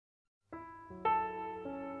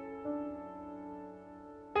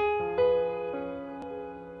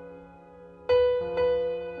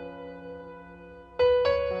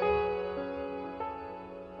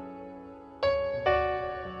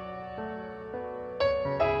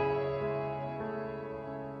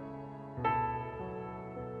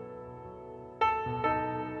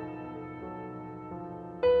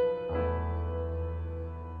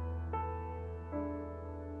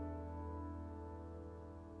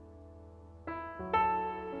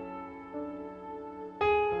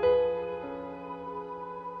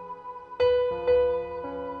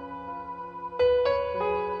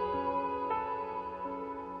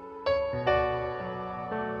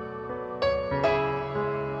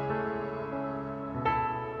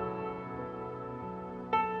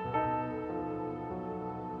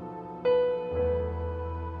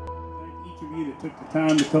that took the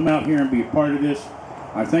time to come out here and be a part of this.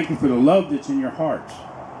 I thank you for the love that's in your hearts,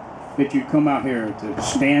 that you come out here to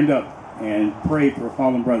stand up and pray for a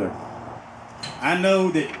fallen brother. I know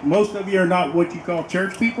that most of you are not what you call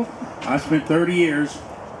church people. I spent 30 years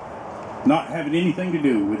not having anything to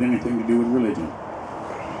do with religion.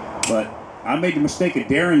 But I made the mistake of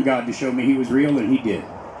daring God to show me he was real, and he did.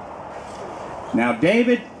 Now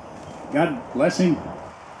David, God bless him,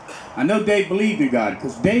 I know Dave believed in God,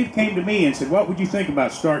 because Dave came to me and said, what would you think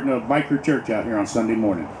about starting a biker church out here on Sunday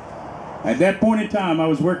morning? At that point in time, I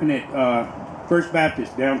was working at First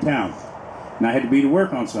Baptist downtown, and I had to be to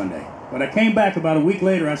work on Sunday. But I came back about a week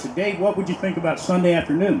later. I said, Dave, what would you think about Sunday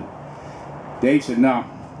afternoon? Dave said, no.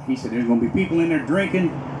 He said, there's going to be people in there drinking,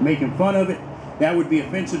 making fun of it. That would be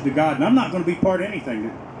offensive to God, and I'm not going to be part of anything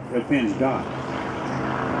that offends God.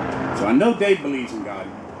 So I know Dave believes in God.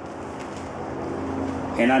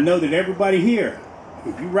 And I know that everybody here,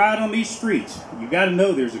 if you ride on these streets, you got to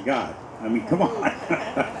know there's a God. I mean, come on.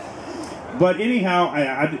 But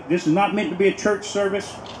anyhow, this is not meant to be a church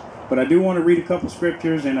service, but I do want to read a couple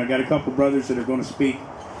scriptures, and I got a couple brothers that are going to speak.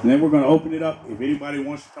 And then we're going to open it up if anybody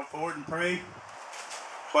wants to come forward and pray.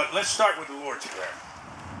 But let's start with the Lord's Prayer.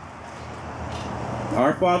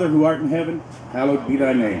 Our Father who art in heaven, hallowed be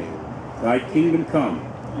thy name. Thy kingdom come,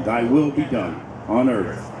 thy will be done, on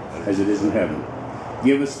earth as it is in heaven.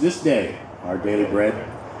 Give us this day our daily bread,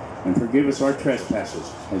 and forgive us our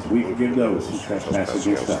trespasses, as we forgive those who trespass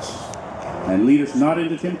against us. And lead us not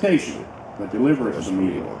into temptation, but deliver us from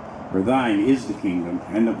evil. For thine is the kingdom,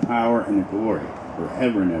 and the power, and the glory,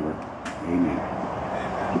 forever and ever. Amen.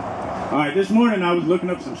 All right, this morning I was looking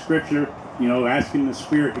up some scripture, asking the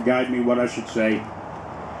Spirit to guide me what I should say.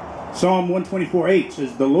 Psalm 124:8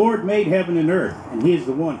 says, the Lord made heaven and earth, and he is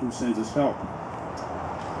the one who sends us help.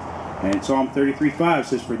 And Psalm 33:5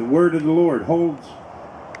 says, for the word of the Lord holds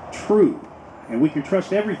true, and we can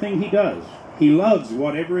trust everything he does. He loves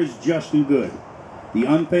whatever is just and good. The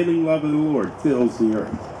unfailing love of the Lord fills the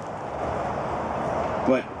earth.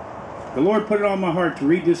 But the Lord put it on my heart to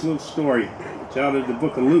read this little story. It's out of the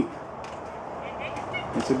book of Luke.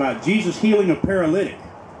 It's about Jesus healing a paralytic.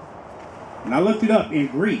 And I looked it up in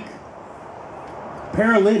Greek.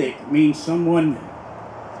 Paralytic means someone,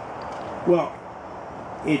 well,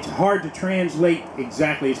 it's hard to translate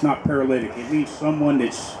exactly. It's not paralytic. It means someone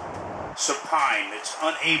that's supine, that's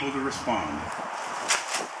unable to respond.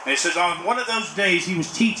 And it says, on one of those days he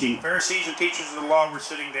was teaching. Pharisees and teachers of the law were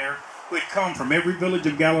sitting there, who had come from every village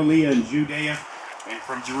of Galilee and Judea and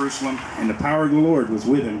from Jerusalem, and the power of the Lord was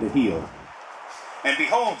with him to heal. And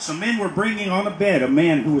behold, some men were bringing on a bed a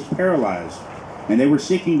man who was paralyzed, and they were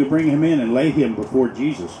seeking to bring him in and lay him before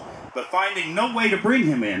Jesus. But finding no way to bring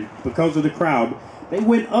him in because of the crowd, they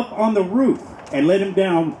went up on the roof and let him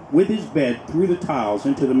down with his bed through the tiles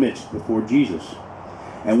into the midst before Jesus.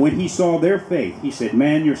 And when he saw their faith, he said,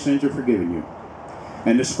 man, your sins are forgiven you.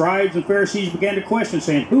 And the scribes and Pharisees began to question,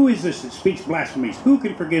 saying, who is this that speaks blasphemies? Who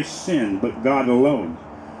can forgive sin but God alone?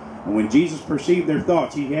 And when Jesus perceived their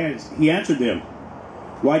thoughts, he answered them,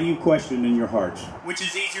 why do you question in your hearts? Which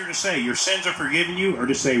is easier to say, your sins are forgiven you, or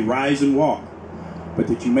to say, rise and walk? But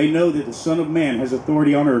that you may know that the Son of Man has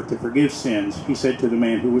authority on earth to forgive sins, he said to the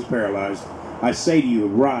man who was paralyzed, I say to you,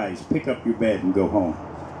 rise, pick up your bed, and go home.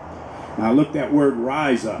 Now look that word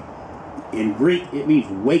rise up. In Greek, it means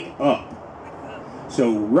wake up.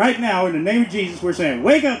 So right now, in the name of Jesus, we're saying,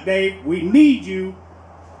 wake up, Dave. We need you.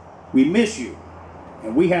 We miss you.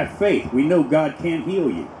 And we have faith. We know God can heal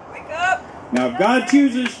you. Wake up. Now if God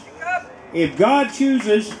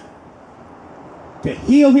chooses to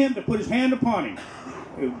heal him, to put his hand upon him,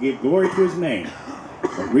 it will give glory to his name.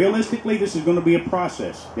 But realistically, this is going to be a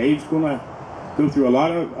process. Dave's going to go through a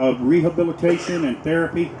lot of rehabilitation and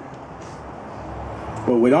therapy.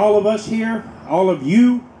 But with all of us here, all of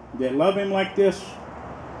you that love him like this,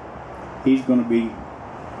 he's going to be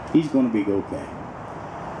okay.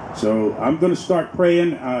 So I'm going to start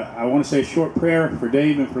praying. I want to say a short prayer for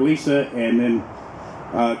Dave and for Lisa, and then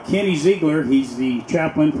Kenny Ziegler, he's the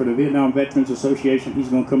chaplain for the Vietnam Veterans Association. He's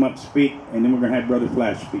going to come up and speak, and then we're going to have Brother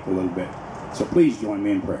Flash speak a little bit. So please join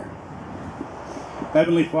me in prayer.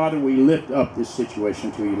 Heavenly Father, we lift up this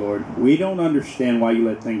situation to you, Lord. We don't understand why you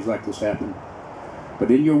let things like this happen.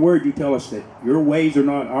 But in your word, you tell us that your ways are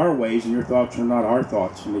not our ways, and your thoughts are not our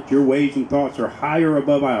thoughts, and that your ways and thoughts are higher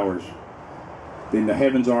above ours than the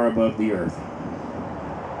heavens are above the earth.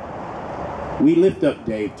 We lift up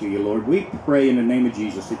Dave to you, Lord. We pray in the name of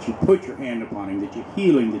Jesus that you put your hand upon him, that you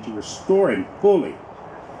heal him, that you restore him fully.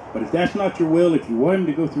 But if that's not your will, if you want him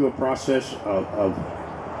to go through a process of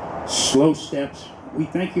slow steps, we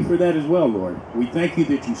thank you for that as well, Lord. We thank you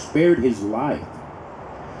that you spared his life.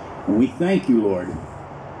 And we thank you, Lord,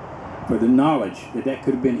 for the knowledge that that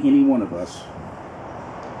could have been any one of us.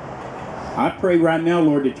 I pray right now,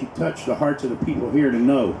 Lord, that you touch the hearts of the people here to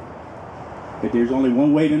know that there's only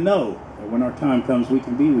one way to know that when our time comes, we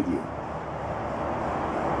can be with you.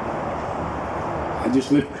 I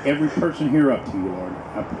just lift every person here up to you, Lord.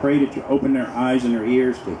 I pray that you open their eyes and their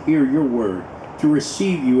ears to hear your word, to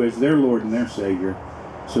receive you as their Lord and their Savior,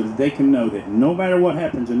 so that they can know that no matter what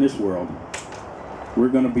happens in this world, we're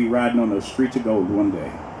going to be riding on those streets of gold one day.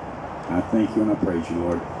 I thank you and I praise you,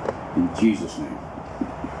 Lord, in Jesus' name.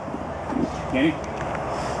 Kenny?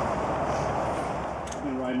 I've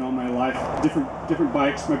been riding all my life, different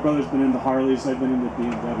bikes. My brother's been into Harleys, I've been into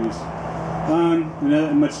BMWs, and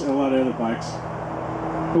a lot of other bikes.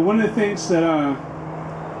 But one of the things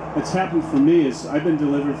that's happened for me is I've been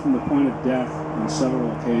delivered from the point of death on several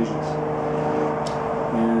occasions.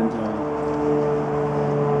 And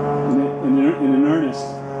in earnest,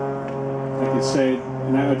 I could say,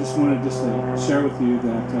 and I just wanted to share with you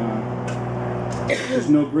that there's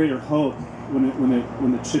no greater hope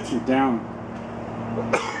when the chips are down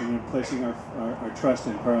and we're placing our trust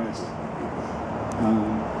in Christ.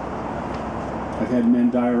 I've had men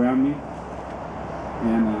die around me,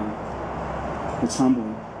 and it's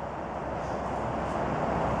humbling.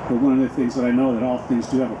 But one of the things that I know, that all things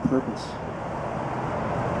do have a purpose.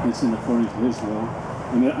 It's in according to His will.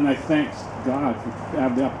 And I thank God for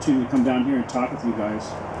having the opportunity to come down here and talk with you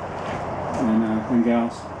guys and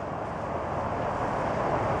gals.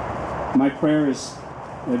 My prayer is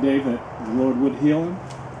that day that the Lord would heal him,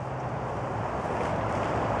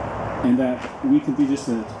 and that we can be just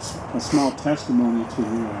a small testimony to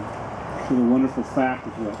the wonderful fact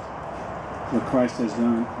of what Christ has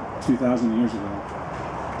done 2,000 years ago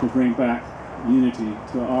to bring back unity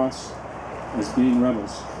to us as being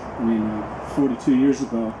rebels. I mean, 42 years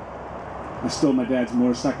ago, I stole my dad's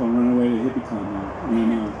motorcycle and ran away to Hippie Con. I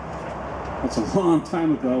mean, that's a long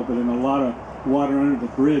time ago, but in a lot of water under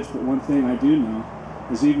the bridge. But one thing I do know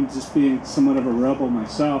is, even just being somewhat of a rebel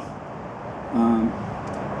myself,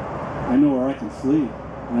 I know where I can flee,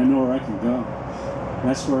 and I know where I can go. And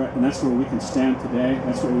that's where we can stand today.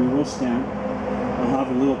 That's where we will stand. I'll have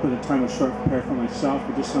a little bit of time to short prepare for myself,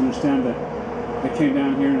 but just understand that I came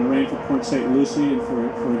down here and arranged for Port St. Lucie, and for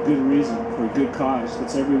a good reason, for a good cause.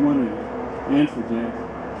 That's every one of you, and for Dave.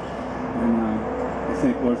 And I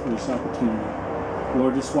thank Lord for this opportunity.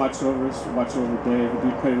 Lord, just watch over us, watch over Dave. I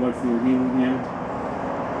do pray, Lord, for your healing hand.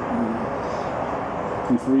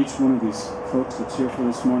 And for each one of these folks that's here for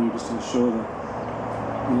this morning, just to show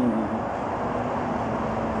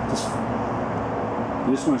I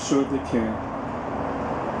just want to show that they care.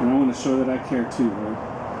 And I want to show that I care too, Lord.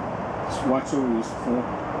 Just watch over these folk.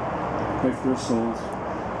 Pray for their souls.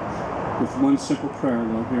 With one simple prayer,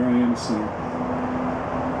 Lord, here I am a sinner.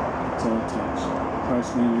 That's all it takes. In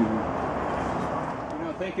Christ's name,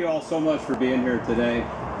 amen. Thank you all so much for being here today.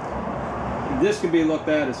 This could be looked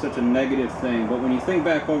at as such a negative thing, but when you think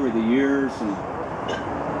back over the years, and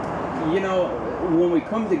when we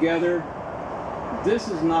come together, this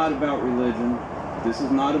is not about religion, this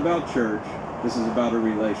is not about church, this is about a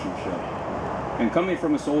relationship. And coming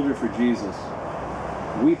from a soldier for Jesus,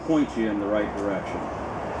 we point you in the right direction,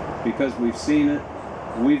 because we've seen it,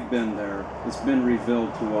 we've been there, it's been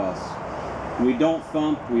revealed to us. We don't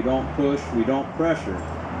thump, we don't push, we don't pressure.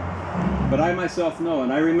 But I myself know,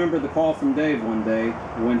 and I remember the call from Dave one day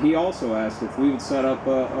when he also asked if we would set up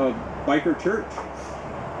a biker church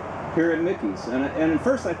here at Mickey's. And at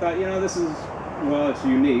first I thought, this is, it's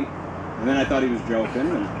unique. And then I thought he was joking.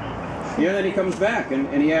 And then he comes back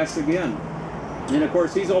and he asks again. And of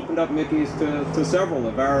course he's opened up Mickey's to several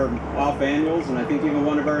of our off annuals, and I think even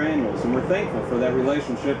one of our annuals. And we're thankful for that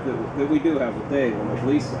relationship that we do have with Dave and with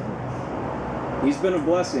Lisa. He's been a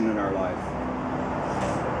blessing in our life.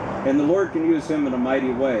 And the Lord can use him in a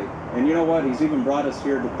mighty way. And you know what? He's even brought us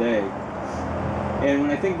here today. And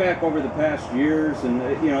when I think back over the past years, and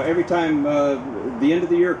every time the end of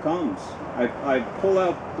the year comes, I pull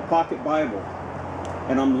out the pocket Bible,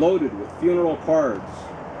 and I'm loaded with funeral cards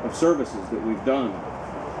of services that we've done.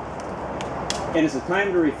 And it's a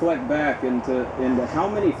time to reflect back into how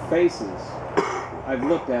many faces I've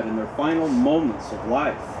looked at in their final moments of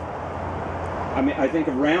life. I mean, I think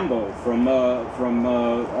of Rambo from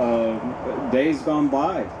Days Gone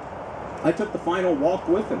By. I took the final walk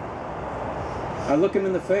with him. I look him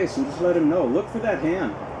in the face and just let him know, look for that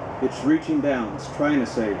hand. It's reaching down. It's trying to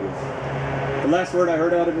save you. The last word I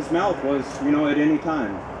heard out of his mouth was, at any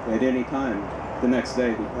time, the next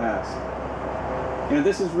day he passed.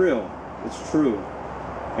 This is real. It's true.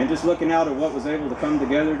 And just looking out at what was able to come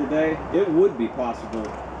together today, it would be possible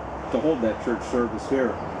to hold that church service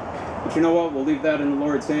here. But you know what? We'll leave that in the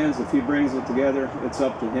Lord's hands. If He brings it together, it's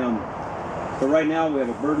up to Him. But right now we have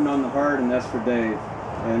a burden on the heart, and that's for Dave.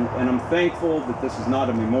 And I'm thankful that this is not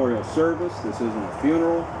a memorial service. This isn't a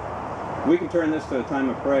funeral. We can turn this to a time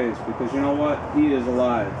of praise, because you know what? He is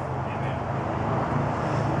alive.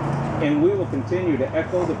 And we will continue to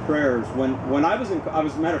echo the prayers. When I was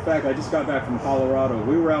as a matter of fact, I just got back from Colorado.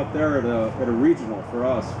 We were out there at a regional for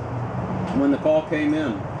us when the call came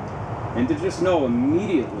in. And to just know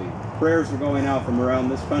immediately prayers are going out from around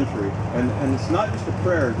this country. And it's not just a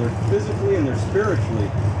prayer, they're physically and they're spiritually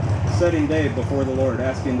setting Dave before the Lord,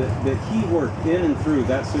 asking that He work in and through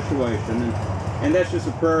that situation. And that's just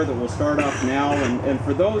a prayer that will start off now. And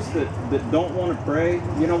for those that don't want to pray,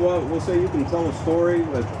 you know what? We'll say you can tell a story,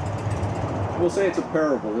 but we'll say it's a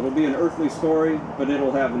parable. It'll be an earthly story, but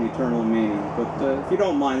it'll have an eternal meaning. But if you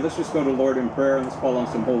don't mind, let's just go to the Lord in prayer, and let's call on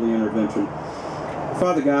some holy intervention.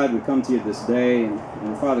 Father God, we come to you this day,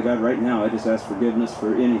 and Father God, right now I just ask forgiveness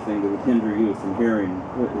for anything that would hinder you from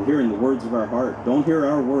hearing the words of our heart. Don't hear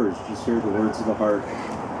our words, just hear the words of the heart.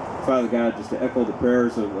 Father God, just to echo the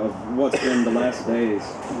prayers of what's been the last days.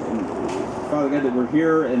 And Father God, that we're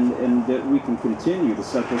here and that we can continue to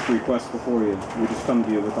set this request before you. We just come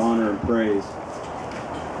to you with honor and praise.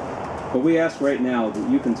 But we ask right now that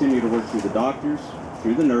you continue to work through the doctors,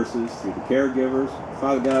 through the nurses, through the caregivers,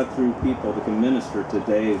 Father God, through people that can minister to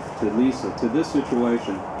Dave, to Lisa, to this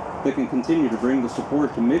situation, that can continue to bring the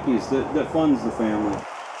support to Mickey's that funds the family.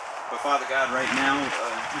 But Father God, right now,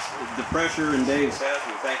 just the pressure in Dave's head,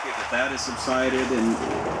 we thank you that has subsided, and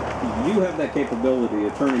you have that capability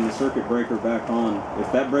of turning the circuit breaker back on.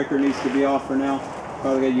 If that breaker needs to be off for now,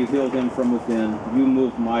 Father God, you healed him from within. You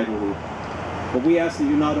move mightily. But we ask that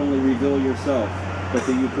you not only reveal yourself, but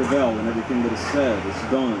that you prevail in everything that is said, is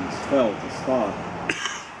done, is felt, is thought.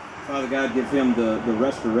 Father God, give him the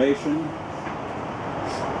restoration,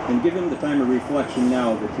 and give him the time of reflection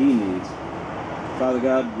now that he needs. Father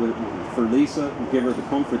God, for Lisa, give her the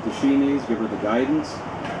comfort that she needs, give her the guidance.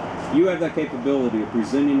 You have that capability of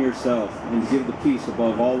presenting yourself and to give the peace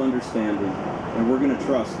above all understanding, and we're going to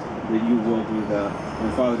trust that you will do that.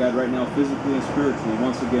 And Father God, right now, physically and spiritually,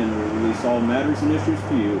 once again, we release all matters and issues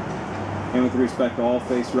to you, and with respect to all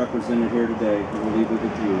faiths represented here today, we will leave it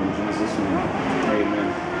with you in Jesus' name.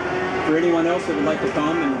 Amen. For anyone else that would like to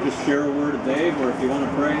come and just share a word of Dave, or if you want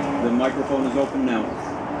to pray, the microphone is open now.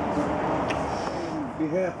 On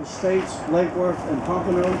behalf of States, Lake Worth, and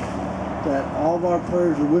Pompano, that all of our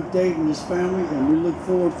prayers are with Dave and his family, and we look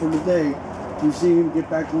forward for the day to see him get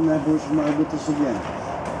back on that bush ride with us again.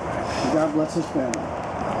 And God bless his family.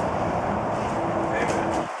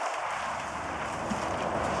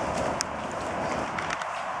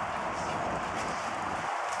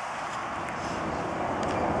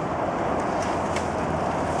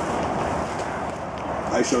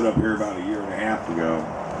 I showed up here about a year and a half ago,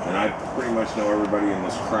 and I pretty much know everybody in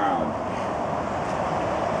this crowd.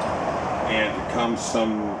 And to come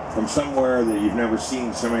from somewhere that you've never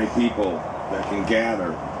seen so many people that can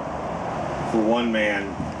gather for one man,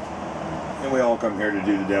 and we all come here to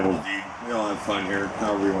do the devil's deed. We all have fun here,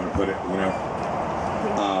 however you want to put it, you know.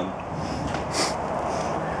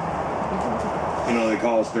 They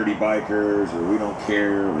call us dirty bikers, or we don't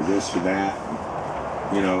care, or this or that.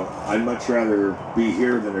 You know, I'd much rather be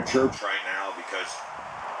here than a church right now, because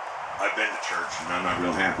I've been to church and I'm not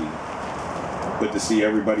real happy. But to see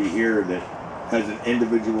everybody here that has an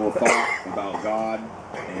individual thought about God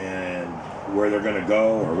and where they're going to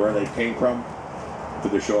go or where they came from,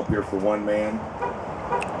 to show up here for one man,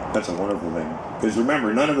 that's a wonderful thing. Because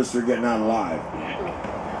remember, none of us are getting out alive.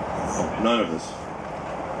 None of us.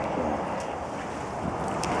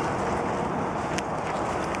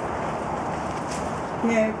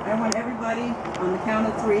 Okay, I want everybody on the count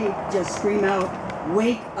of 3 just scream out,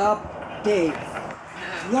 "Wake up, Dave."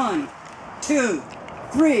 1, 2,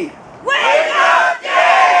 3. Wake up,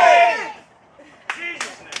 Dave!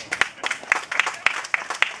 Jesus' name.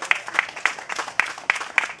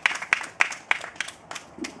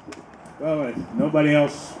 Well, if nobody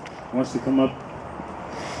else wants to come up,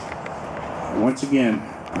 once again,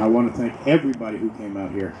 I want to thank everybody who came out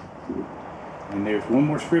here. And there's one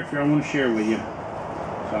more scripture I want to share with you.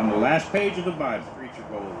 It's on the last page of the Bible, Streets of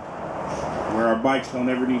Gold, where our bikes don't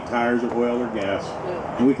ever need tires or oil or gas,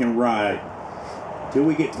 and we can ride till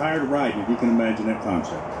we get tired of riding, if you can imagine that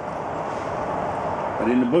concept. But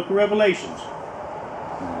in the book of Revelations,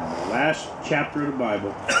 the last chapter of the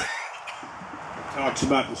Bible, it talks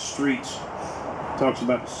about the streets, it talks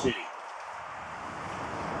about the city.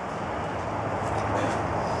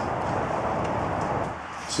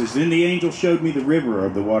 It says, "Then the angel showed me the river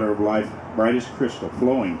of the water of life, bright as crystal,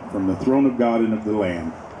 flowing from the throne of God and of the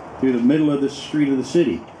Lamb, through the middle of the street of the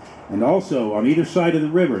city. And also on either side of the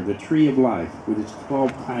river, the tree of life, with its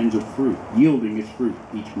 12 kinds of fruit, yielding its fruit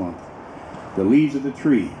each month. The leaves of the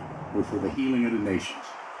tree were for the healing of the nations.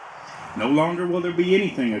 No longer will there be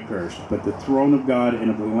anything accursed, but the throne of God and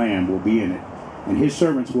of the Lamb will be in it, and his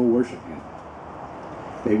servants will worship him.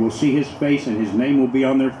 They will see his face, and his name will be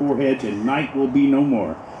on their foreheads, and night will be no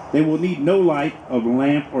more. They will need no light of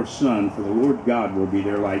lamp or sun, for the Lord God will be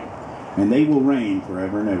their light, and they will reign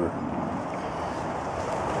forever and ever.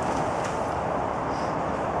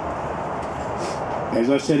 As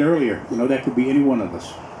I said earlier, that could be any one of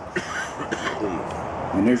us.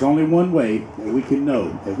 And there's only one way that we can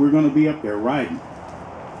know that we're going to be up there riding.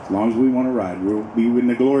 As long as we want to ride, we'll be in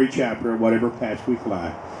the glory chapter of whatever patch we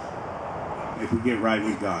fly, if we get right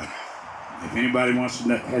with God. If anybody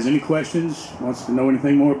has any questions, wants to know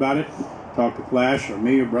anything more about it, talk to Flash or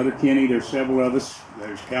me or Brother Kenny. There's several of us.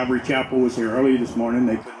 There's Calvary Chapel was here early this morning.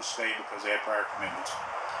 They couldn't stay because they had prior commitments.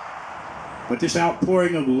 But this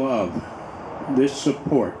outpouring of love, this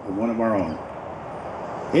support of one of our own,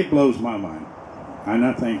 it blows my mind. And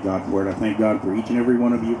I thank God for it. I thank God for each and every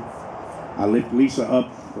one of you. I lift Lisa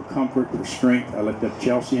up for comfort, for strength. I lift up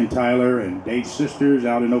Chelsea and Tyler and Dave's sisters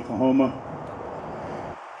out in Oklahoma.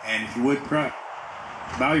 And if you would,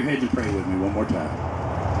 bow your heads and pray with me one more time.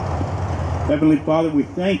 Heavenly Father, we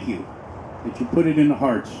thank you that you put it in the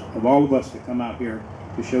hearts of all of us to come out here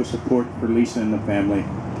to show support for Lisa and the family.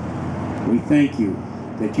 We thank you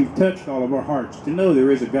that you've touched all of our hearts to know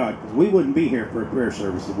there is a God, because we wouldn't be here for a prayer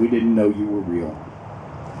service if we didn't know you were real.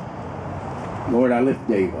 Lord, I lift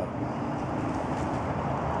Dave up.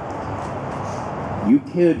 You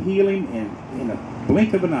could heal him in a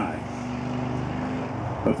blink of an eye.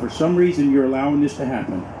 But for some reason, you're allowing this to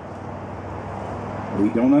happen. We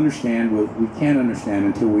don't understand. We can't understand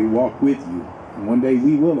until we walk with you. And one day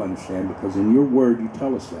we will understand, because in your word you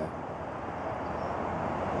tell us that.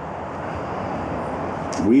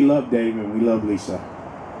 We love Dave and we love Lisa.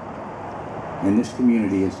 And this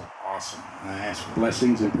community is awesome. I ask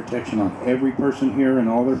blessings and protection on every person here and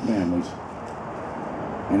all their families.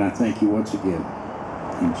 And I thank you once again.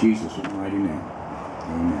 In Jesus' mighty name.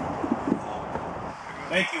 Amen.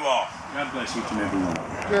 Thank you all. God bless each and every one.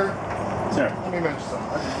 Jared, sir, let me mention something.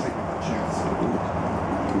 I just take a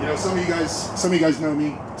chance. Some of you guys know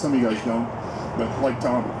me, some of you guys don't. But like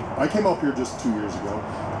Tom, I came up here just 2 years ago.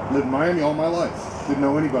 Lived in Miami all my life. Didn't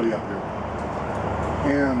know anybody up here.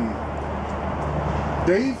 And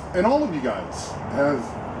Dave and all of you guys have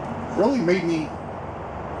really made me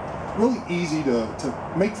really easy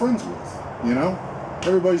to make friends with.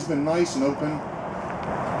 Everybody's been nice and open.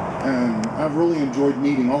 And I've really enjoyed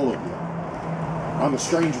meeting all of you. I'm a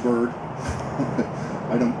strange bird.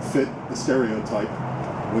 I don't fit the stereotype,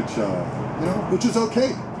 which is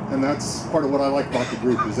okay. And that's part of what I like about the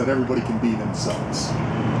group, is that everybody can be themselves.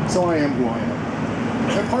 So I am who I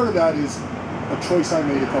am. And part of that is a choice I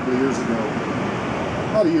made a couple of years ago,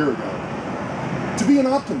 about a year ago, to be an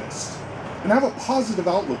optimist and have a positive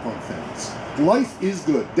outlook on things. Life is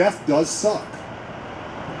good. Death does suck.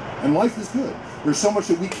 And life is good. There's so much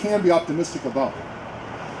that we can be optimistic about.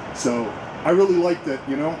 So I really like that,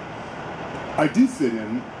 I do fit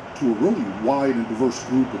in to a really wide and diverse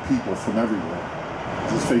group of people from everywhere.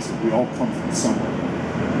 Let's face it, we all come from somewhere.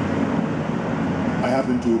 I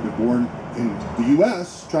happen to have been born in the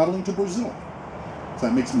U.S., traveling to Brazil. So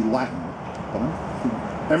that makes me Latin.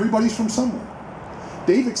 But everybody's from somewhere.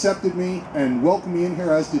 Dave accepted me and welcomed me in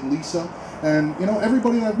here, as did Lisa. And,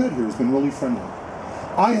 everybody that I've met here has been really friendly.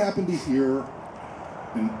 I happen to hear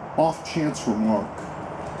an off-chance remark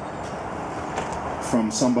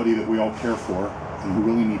from somebody that we all care for and who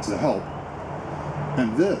really needs the help.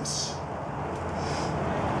 And this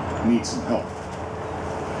needs some help.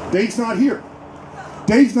 Dave's not here.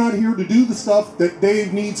 Dave's not here to do the stuff that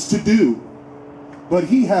Dave needs to do. But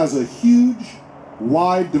he has a huge,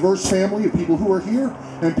 wide, diverse family of people who are here,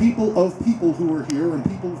 and people of people who are here, and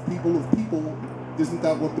people of people of people. Isn't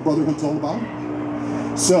that what the Brotherhood's all about?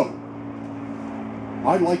 So,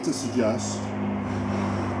 I'd like to suggest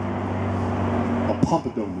a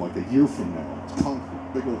Pompadome like a year from now. It's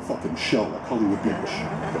concrete, big old fucking shell like Hollywood Beach.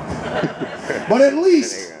 But at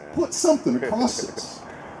least put something across this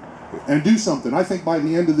and do something. I think by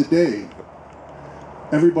the end of the day,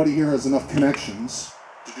 everybody here has enough connections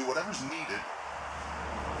to do whatever's needed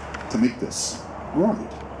to make this right.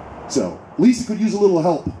 So, Lisa could use a little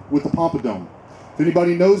help with the Pompadome. If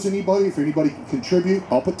anybody knows anybody, if anybody can contribute,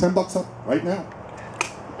 I'll put $10 up right now.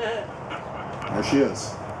 There she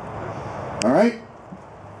is. All right?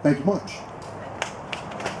 Thank you much.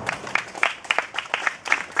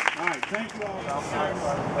 All right, thank you all.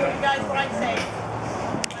 What do you guys like to say?